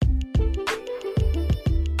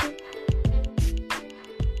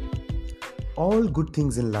All good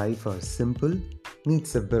things in life are simple,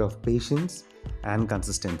 needs a bit of patience and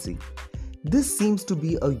consistency. This seems to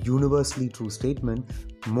be a universally true statement,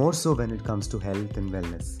 more so when it comes to health and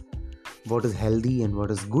wellness. What is healthy and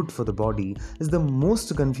what is good for the body is the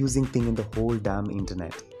most confusing thing in the whole damn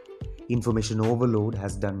internet. Information overload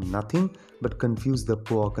has done nothing but confuse the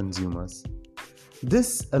poor consumers.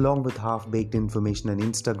 This, along with half-baked information and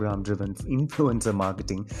Instagram-driven influencer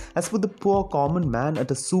marketing, has put the poor common man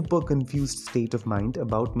at a super confused state of mind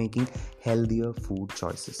about making healthier food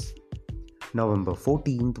choices. November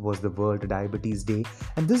 14th was the World Diabetes Day,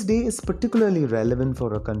 and this day is particularly relevant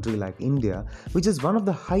for a country like India, which is one of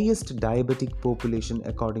the highest diabetic population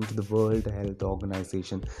according to the World Health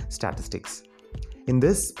Organization statistics. In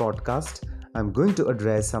this podcast, I'm going to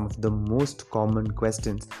address some of the most common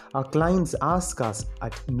questions our clients ask us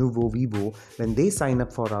at Nuvo Vivo when they sign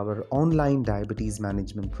up for our online diabetes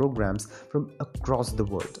management programs from across the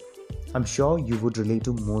world. I'm sure you would relate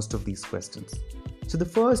to most of these questions. So the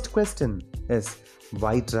first question is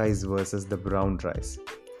white rice versus the brown rice.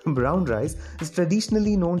 Brown rice is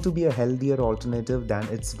traditionally known to be a healthier alternative than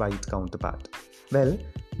its white counterpart. Well,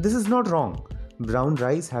 this is not wrong. Brown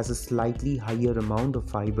rice has a slightly higher amount of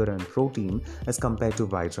fiber and protein as compared to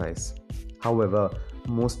white rice. However,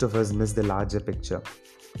 most of us miss the larger picture.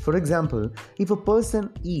 For example, if a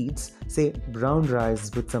person eats, say, brown rice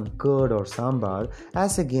with some curd or sambar,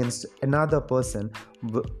 as against another person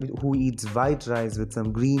who eats white rice with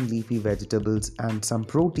some green leafy vegetables and some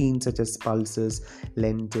protein such as pulses,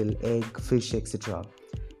 lentil, egg, fish, etc.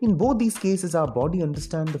 In both these cases, our body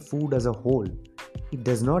understands the food as a whole. It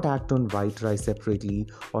does not act on white rice separately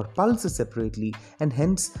or pulses separately, and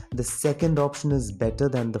hence the second option is better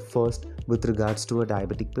than the first with regards to a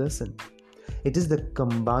diabetic person. It is the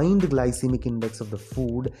combined glycemic index of the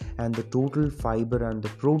food and the total fiber and the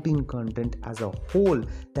protein content as a whole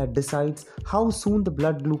that decides how soon the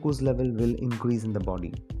blood glucose level will increase in the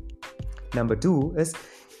body. Number 2 is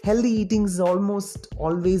healthy eating is almost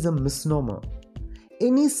always a misnomer.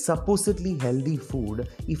 Any supposedly healthy food,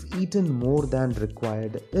 if eaten more than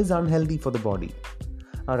required, is unhealthy for the body.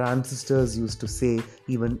 Our ancestors used to say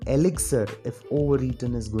even elixir, if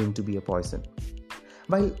overeaten, is going to be a poison.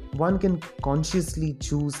 While one can consciously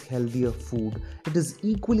choose healthier food, it is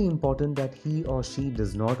equally important that he or she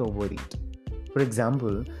does not overeat. For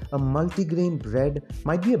example, a multigrain bread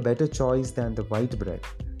might be a better choice than the white bread.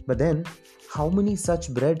 But then, how many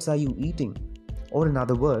such breads are you eating? Or in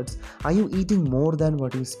other words, are you eating more than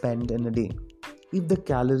what you spend in a day? If the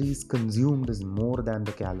calories consumed is more than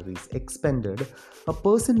the calories expended, a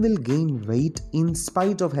person will gain weight in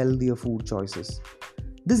spite of healthier food choices.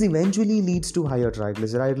 This eventually leads to higher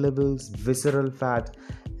triglyceride levels, visceral fat,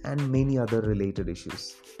 and many other related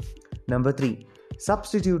issues. Number 3.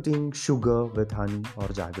 Substituting sugar with honey or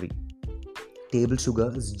jaggery. Table sugar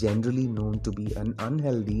is generally known to be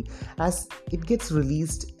unhealthy as it gets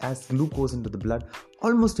released as glucose into the blood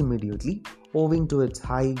almost immediately, owing to its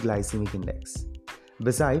high glycemic index.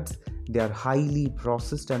 Besides, they are highly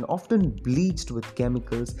processed and often bleached with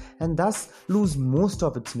chemicals and thus lose most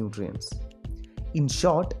of its nutrients. In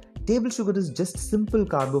short, table sugar is just simple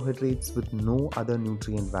carbohydrates with no other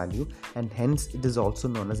nutrient value, and hence it is also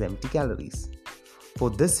known as empty calories. For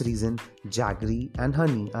this reason, jaggery and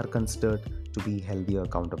honey are considered to be healthier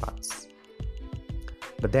counterparts.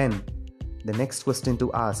 But then, the next question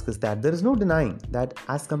to ask is that there is no denying that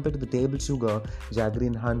as compared to the table sugar, jaggery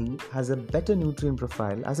and honey has a better nutrient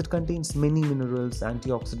profile as it contains many minerals,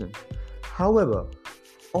 antioxidants. However,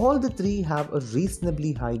 all the three have a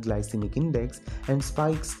reasonably high glycemic index and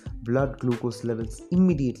spikes blood glucose levels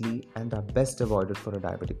immediately and are best avoided for a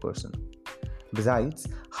diabetic person. Besides,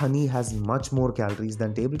 honey has much more calories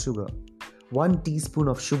than table sugar. 1 teaspoon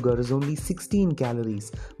of sugar is only 16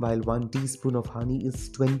 calories, while 1 teaspoon of honey is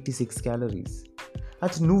 26 calories.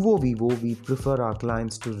 At Nuvo Vivo, we prefer our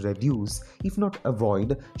clients to reduce, if not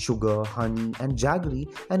avoid, sugar, honey, and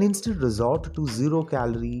jaggery and instead resort to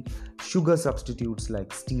zero-calorie sugar substitutes like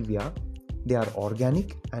stevia. They are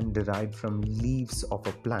organic and derived from leaves of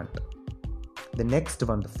a plant. The next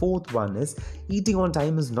one, the fourth one, is eating on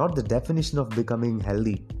time is not the definition of becoming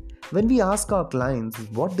healthy. When we ask our clients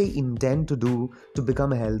what they intend to do to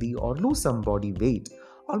become healthy or lose some body weight,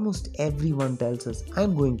 almost everyone tells us,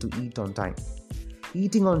 I'm going to eat on time.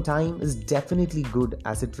 Eating on time is definitely good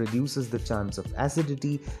as it reduces the chance of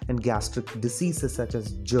acidity and gastric diseases such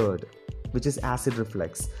as GERD, which is acid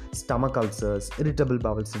reflux, stomach ulcers, irritable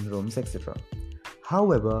bowel syndromes, etc.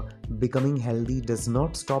 However, becoming healthy does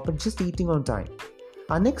not stop at just eating on time.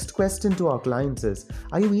 Our next question to our clients is,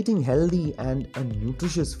 are you eating healthy and a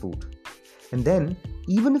nutritious food? And then,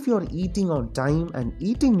 even if you're eating on time and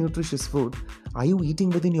eating nutritious food, are you eating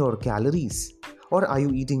within your calories? Or are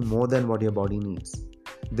you eating more than what your body needs?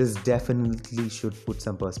 This definitely should put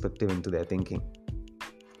some perspective into their thinking.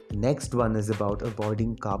 Next one is about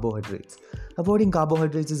avoiding carbohydrates. Avoiding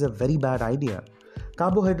carbohydrates is a very bad idea.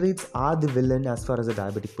 Carbohydrates are the villain as far as a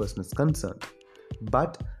diabetic person is concerned.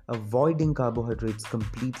 But avoiding carbohydrates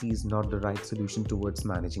completely is not the right solution towards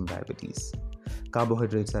managing diabetes.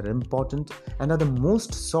 Carbohydrates are important and are the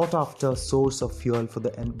most sought after source of fuel for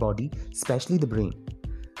the body, especially the brain.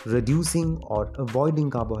 Reducing or avoiding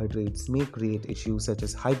carbohydrates may create issues such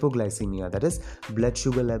as hypoglycemia, that is, blood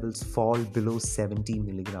sugar levels fall below 70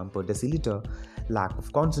 mg per deciliter, lack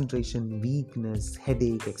of concentration, weakness,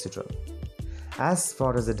 headache, etc. As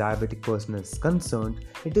far as a diabetic person is concerned,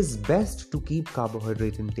 it is best to keep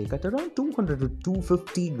carbohydrate intake at around 200 to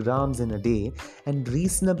 250 grams in a day and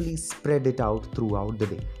reasonably spread it out throughout the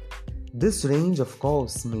day. This range, of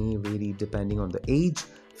course, may vary depending on the age,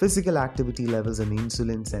 physical activity levels, and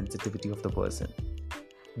insulin sensitivity of the person.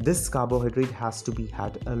 This carbohydrate has to be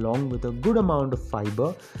had along with a good amount of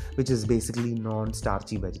fiber, which is basically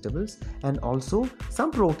non-starchy vegetables, and also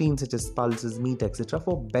some proteins such as pulses, meat, etc.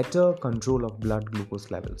 for better control of blood glucose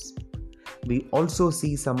levels. We also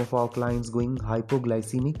see some of our clients going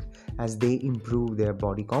hypoglycemic as they improve their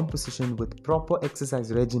body composition with proper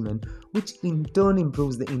exercise regimen, which in turn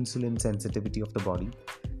improves the insulin sensitivity of the body.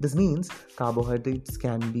 This means carbohydrates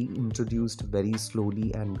can be introduced very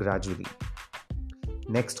slowly and gradually.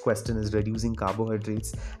 Next question is reducing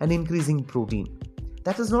carbohydrates and increasing protein.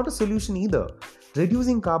 That is not a solution either.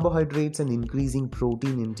 Reducing carbohydrates and increasing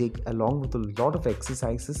protein intake along with a lot of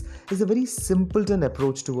exercises is a very simpleton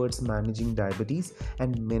approach towards managing diabetes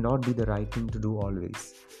and may not be the right thing to do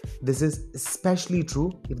always. This is especially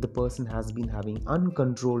true if the person has been having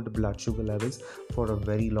uncontrolled blood sugar levels for a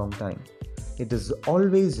very long time. It is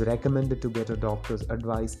always recommended to get a doctor's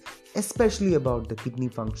advice, especially about the kidney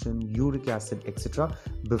function, uric acid, etc.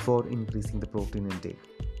 before increasing the protein intake.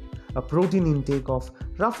 A protein intake of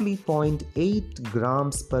roughly 0.8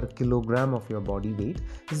 grams per kilogram of your body weight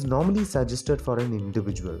is normally suggested for an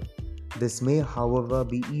individual. This may, however,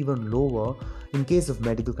 be even lower in case of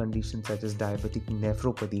medical conditions such as diabetic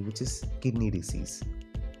nephropathy, which is kidney disease.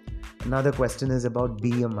 Another question is about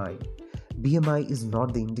BMI. BMI is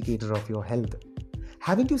not the indicator of your health.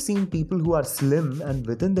 Haven't you seen people who are slim and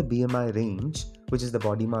within the BMI range, which is the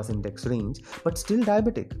body mass index range, but still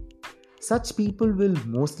diabetic? Such people will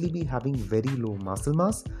mostly be having very low muscle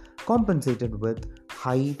mass compensated with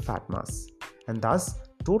high fat mass, and thus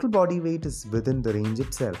total body weight is within the range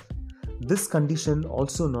itself. This condition,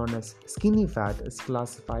 also known as skinny fat, is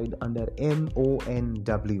classified under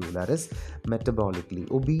MONW, that is metabolically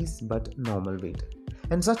obese but normal weight.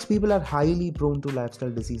 And such people are highly prone to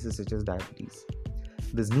lifestyle diseases such as diabetes.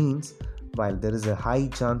 This means, while there is a high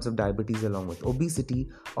chance of diabetes along with obesity,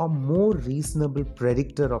 a more reasonable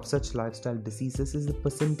predictor of such lifestyle diseases is the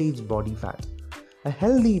percentage body fat. A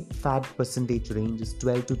healthy fat percentage range is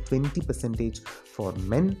 12 to 20% for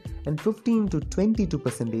men and 15 to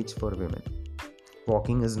 22% for women.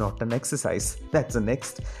 Walking is not an exercise. That's the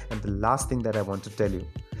next and the last thing that I want to tell you.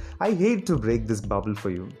 I hate to break this bubble for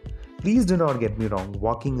you. Please do not get me wrong,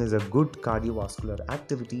 walking is a good cardiovascular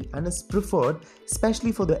activity and is preferred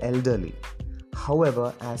especially for the elderly.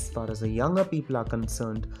 However, as far as the younger people are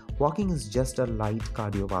concerned, walking is just a light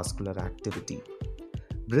cardiovascular activity.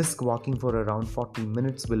 Brisk walking for around 40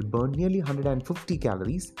 minutes will burn nearly 150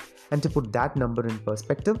 calories, and to put that number in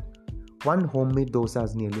perspective, one homemade dosa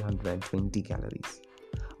is nearly 120 calories.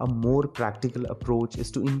 A more practical approach is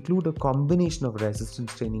to include a combination of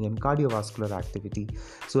resistance training and cardiovascular activity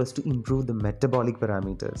so as to improve the metabolic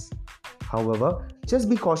parameters. However, just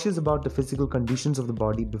be cautious about the physical conditions of the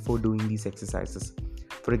body before doing these exercises.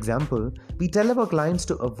 For example, we tell our clients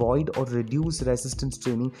to avoid or reduce resistance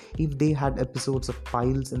training if they had episodes of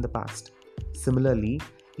piles in the past. Similarly,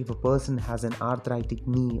 if a person has an arthritic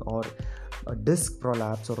knee or a disc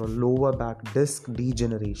prolapse or a lower back disc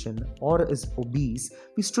degeneration or is obese,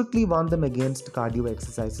 we strictly warn them against cardio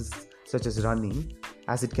exercises such as running,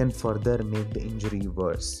 as it can further make the injury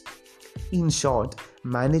worse. In short,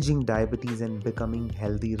 managing diabetes and becoming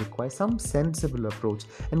healthy requires some sensible approach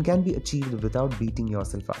and can be achieved without beating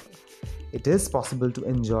yourself up. It is possible to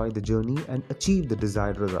enjoy the journey and achieve the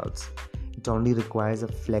desired results. It only requires a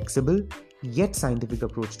flexible yet scientific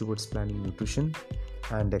approach towards planning nutrition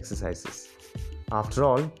and exercises. After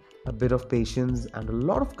all, a bit of patience and a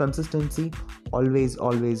lot of consistency always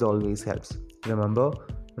helps. Remember,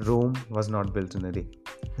 Rome was not built in a day.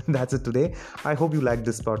 That's it today. I hope you liked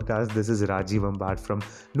this podcast. This is Rajiv Ambat from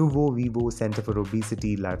Nuvo Vivo Center for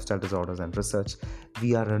Obesity, Lifestyle Disorders and Research.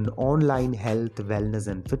 We are an online health, wellness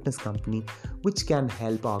and fitness company which can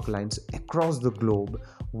help our clients across the globe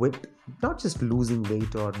with not just losing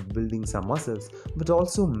weight or building some muscles, but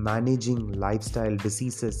also managing lifestyle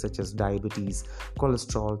diseases such as diabetes,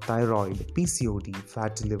 cholesterol, thyroid, PCOD,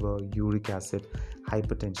 fatty liver, uric acid,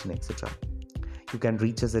 hypertension, etc. You can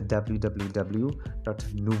reach us at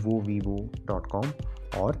www.nuvovivo.com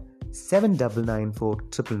or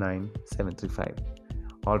 7994999735.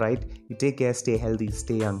 Alright, you take care, stay healthy,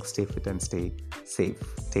 stay young, stay fit and stay safe.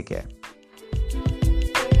 Take care.